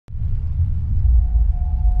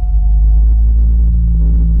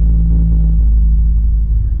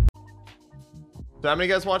So how many of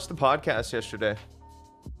you guys watched the podcast yesterday?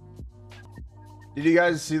 Did you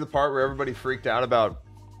guys see the part where everybody freaked out about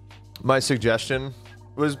my suggestion?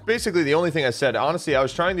 It was basically the only thing I said. Honestly, I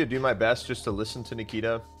was trying to do my best just to listen to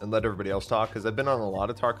Nikita and let everybody else talk, because I've been on a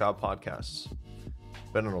lot of Tarkov podcasts.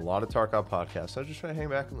 I was just trying to hang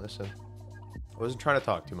back and listen. I wasn't trying to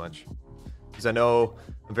talk too much, because I know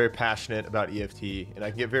I'm very passionate about EFT, and I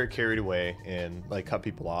can get very carried away and like cut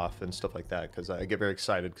people off and stuff like that, because I get very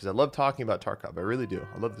excited because I love talking about Tarkov. I really do.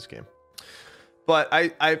 I love this game. But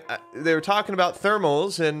they were talking about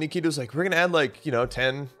thermals, and Nikita was like, we're gonna add like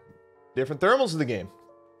 10 different thermals to the game,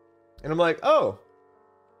 and I'm like, oh,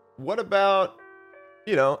 what about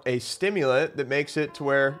a stimulant that makes it to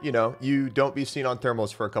where you don't be seen on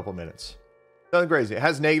thermals for a couple minutes? Nothing crazy. It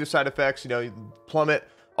has negative side effects. You plummet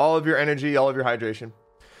all of your energy, all of your hydration.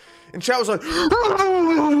 And chat was like,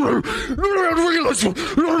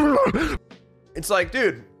 it's like,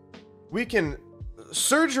 dude, we can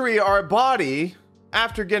surgery our body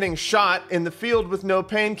after getting shot in the field with no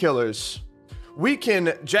painkillers. We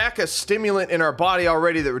can jack a stimulant in our body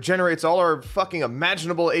already that regenerates all our fucking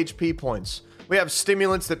imaginable HP points. We have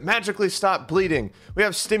stimulants that magically stop bleeding. We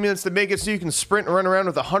have stimulants that make it so you can sprint and run around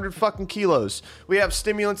with 100 fucking kilos. We have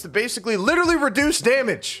stimulants that basically literally reduce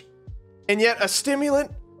damage. And yet a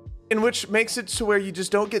stimulant in which makes it to where you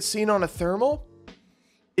just don't get seen on a thermal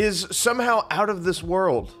is somehow out of this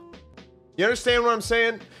world. You understand what I'm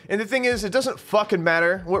saying? And the thing is, it doesn't fucking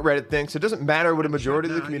matter what Reddit thinks. It doesn't matter what a majority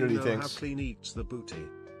of the community thinks. Klean eats the booty.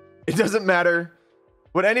 It doesn't matter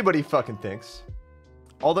what anybody fucking thinks.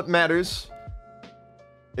 All that matters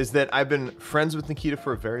is that I've been friends with Nikita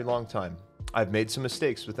for a very long time. I've made some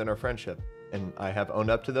mistakes within our friendship, and I have owned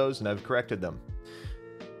up to those, and I've corrected them.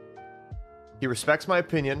 He respects my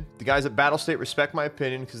opinion. The guys at Battle State respect my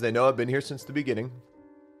opinion because they know I've been here since the beginning.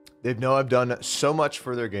 They know I've done so much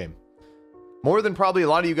for their game. More than probably a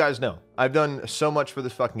lot of you guys know. I've done so much for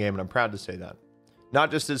this fucking game, and I'm proud to say that. Not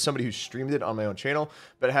just as somebody who streamed it on my own channel,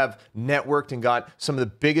 but have networked and got some of the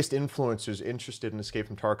biggest influencers interested in Escape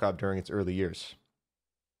from Tarkov during its early years.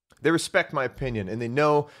 They respect my opinion, and they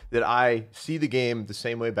know that I see the game the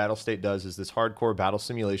same way Battle State does, as this hardcore battle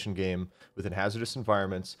simulation game within hazardous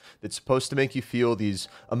environments that's supposed to make you feel these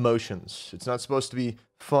emotions. It's not supposed to be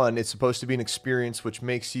fun. It's supposed to be an experience which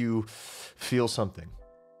makes you feel something.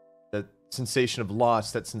 That sensation of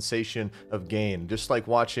loss, that sensation of gain. Just like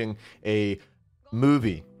watching a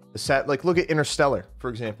movie. Like look at Interstellar,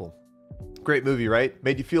 for example. Great movie, right?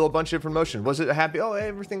 Made you feel a bunch of different emotions. Was it a happy, oh,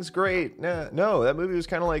 everything's great? Nah, no, that movie was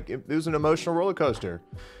kind of like, it was an emotional roller coaster.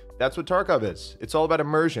 That's what Tarkov is. It's all about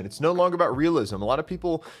immersion. It's no longer about realism. A lot of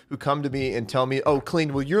people who come to me and tell me, oh,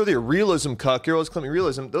 Klean, well, you're the realism cuck. You're always claiming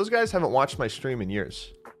realism. Those guys haven't watched my stream in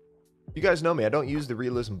years. You guys know me. I don't use the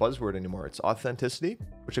realism buzzword anymore. It's authenticity,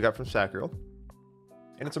 which I got from Sacriel,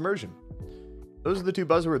 and it's immersion. Those are the two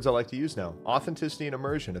buzzwords I like to use now. Authenticity and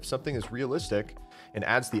immersion. If something is realistic and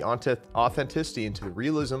adds the authenticity into the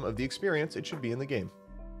realism of the experience, it should be in the game.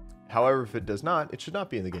 However, if it does not, it should not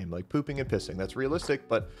be in the game, like pooping and pissing. That's realistic,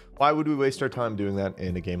 but why would we waste our time doing that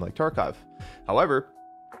in a game like Tarkov? However,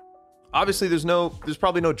 obviously there's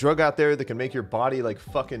probably no drug out there that can make your body like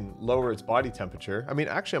fucking lower its body temperature. I mean,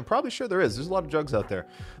 actually, I'm probably sure there is. There's a lot of drugs out there.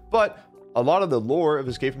 But a lot of the lore of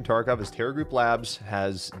Escape from Tarkov is Terror Group Labs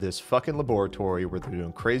has this fucking laboratory where they're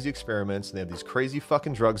doing crazy experiments, and they have these crazy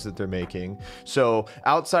fucking drugs that they're making. So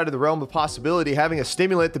outside of the realm of possibility, having a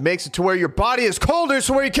stimulant that makes it to where your body is colder,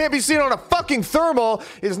 so where you can't be seen on a fucking thermal,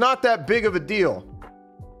 is not that big of a deal.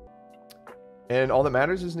 And all that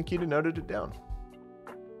matters is Nikita noted it down.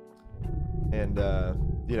 And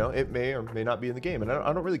it may or may not be in the game, and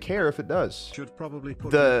I don't really care if it does. Should probably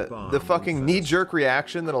put the fucking knee-jerk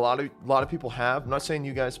reaction that a lot of people have. I'm not saying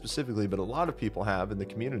you guys specifically, but a lot of people have in the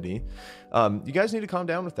community. You guys need to calm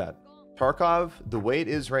down with that. Tarkov, the way it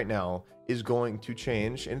is right now, is going to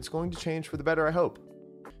change, and it's going to change for the better, I hope.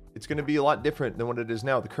 It's going to be a lot different than what it is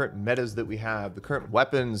now. The current metas that we have, the current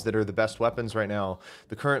weapons that are the best weapons right now,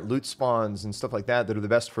 the current loot spawns and stuff like that that are the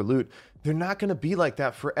best for loot, they're not going to be like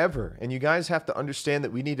that forever. And you guys have to understand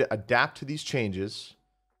that we need to adapt to these changes,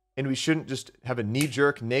 and we shouldn't just have a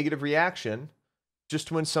knee-jerk negative reaction just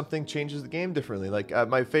when something changes the game differently. Like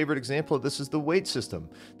my favorite example of this is the weight system.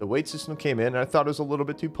 The weight system came in, and I thought it was a little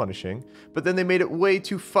bit too punishing, but then they made it way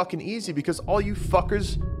too fucking easy because all you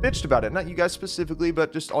fuckers bitched about it. Not you guys specifically,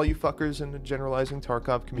 but just all you fuckers in the generalizing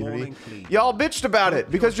Tarkov community. Y'all bitched about it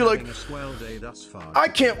because you're like, I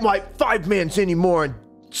can't wipe 5 mans anymore and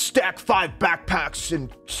stack 5 backpacks and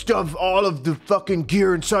stuff all of the fucking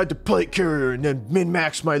gear inside the plate carrier and then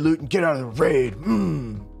min-max my loot and get out of the raid.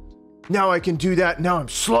 Now I can do that. Now I'm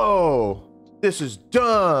slow. This is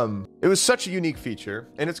dumb. It was such a unique feature,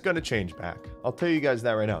 and it's going to change back. I'll tell you guys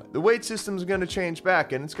that right now. The weight system is going to change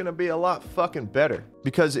back, and it's going to be a lot fucking better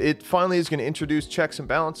because it finally is going to introduce checks and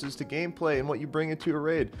balances to gameplay and what you bring into a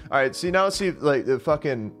raid. All right, see, now let's see, like, the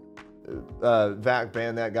fucking Vac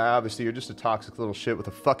ban that guy. Obviously, you're just a toxic little shit with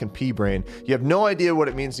a fucking pea brain. You have no idea what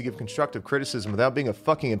it means to give constructive criticism without being a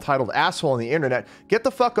fucking entitled asshole on the internet. Get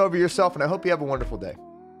the fuck over yourself, and I hope you have a wonderful day.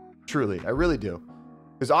 Truly, I really do.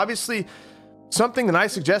 Because obviously, something that I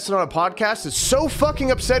suggested on a podcast is so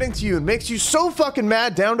fucking upsetting to you and makes you so fucking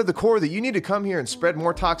mad down to the core that you need to come here and spread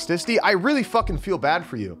more toxicity. I really fucking feel bad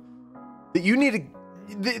for you. That you need to,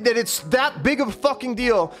 that it's that big of a fucking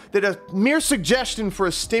deal that a mere suggestion for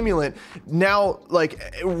a stimulant now, like,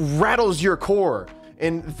 rattles your core.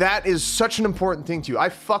 And that is such an important thing to you. I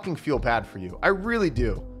fucking feel bad for you. I really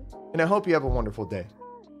do. And I hope you have a wonderful day.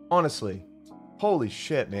 Honestly. Holy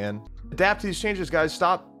shit, man. Adapt to these changes, guys.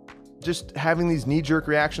 Stop just having these knee-jerk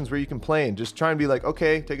reactions where you complain. Just try and be like,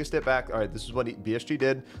 okay, take a step back. All right, this is what BSG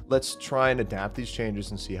did. Let's try and adapt these changes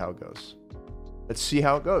and see how it goes. Let's see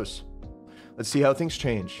how it goes. Let's see how things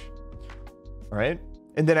change. All right?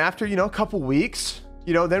 And then after, you know, a couple weeks,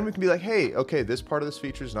 you know, then we can be like, hey, okay, this part of this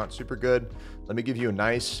feature is not super good. Let me give you a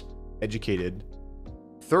nice, educated,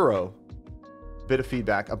 thorough bit of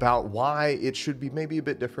feedback about why it should be maybe a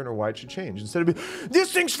bit different or why it should change. Instead of being,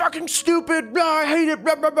 this thing's fucking stupid, I hate it,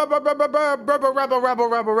 rebel.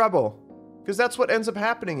 Because that's what ends up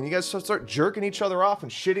happening. And you guys start jerking each other off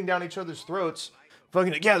and shitting down each other's throats.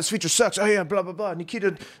 Fucking, yeah, this feature sucks. Oh yeah, blah, blah, blah.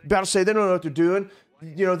 Nikita about to say they don't know what they're doing.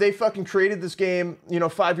 You know, they fucking created this game, you know,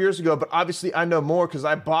 5 years ago, but obviously I know more because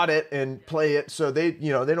I bought it and play it. So they,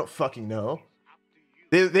 you know, they don't fucking know.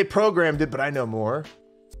 They programmed it, but I know more.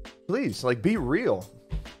 Please, like, be real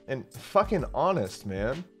and fucking honest,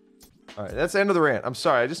 man. All right, that's the end of the rant. I'm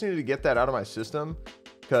sorry. I just needed to get that out of my system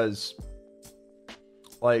because,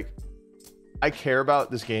 like, I care about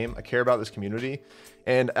this game. I care about this community.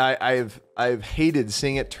 And I've hated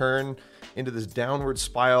seeing it turn into this downward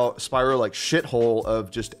spiral like shithole of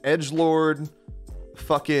just edgelord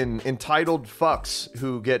fucking entitled fucks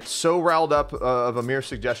who get so riled up of a mere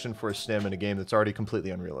suggestion for a stim in a game that's already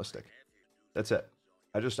completely unrealistic. That's it.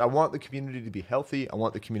 I want the community to be healthy. I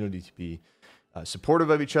want the community to be supportive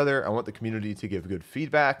of each other. I want the community to give good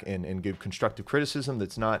feedback and give constructive criticism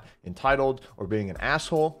that's not entitled or being an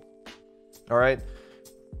asshole. All right.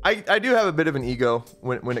 I do have a bit of an ego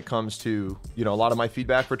when it comes to, you know, a lot of my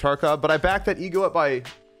feedback for Tarkov, but I back that ego up by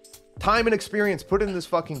time and experience put in this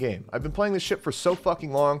fucking game. I've been playing this shit for so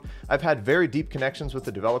fucking long. I've had very deep connections with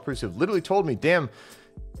the developers who've literally told me, damn,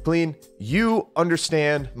 Klean, you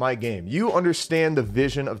understand my game. You understand the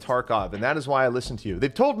vision of Tarkov, and that is why I listen to you.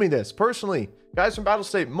 They've told me this personally. Guys from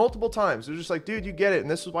Battlestate multiple times. They're just like, dude, you get it, and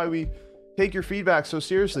this is why we take your feedback so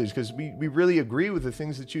seriously, because we really agree with the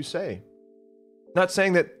things that you say. Not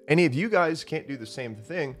saying that any of you guys can't do the same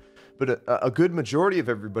thing, but a good majority of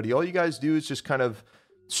everybody, all you guys do is just kind of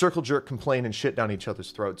circle jerk, complain, and shit down each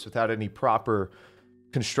other's throats without any proper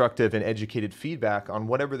constructive and educated feedback on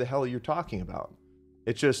whatever the hell you're talking about.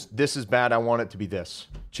 It's just, this is bad, I want it to be this.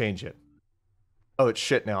 Change it. Oh, it's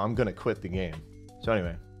shit now, I'm gonna quit the game. So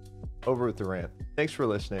anyway, over with the rant. Thanks for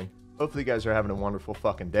listening. Hopefully you guys are having a wonderful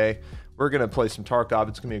fucking day. We're gonna play some Tarkov,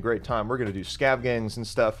 it's gonna be a great time. We're gonna do scav gangs and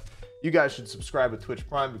stuff. You guys should subscribe with Twitch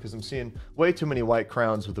Prime because I'm seeing way too many white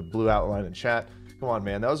crowns with a blue outline in chat. Come on,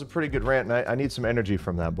 man, that was a pretty good rant, and I need some energy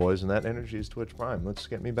from that, boys, and that energy is Twitch Prime. Let's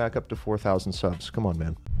get me back up to 4,000 subs. Come on,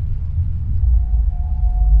 man.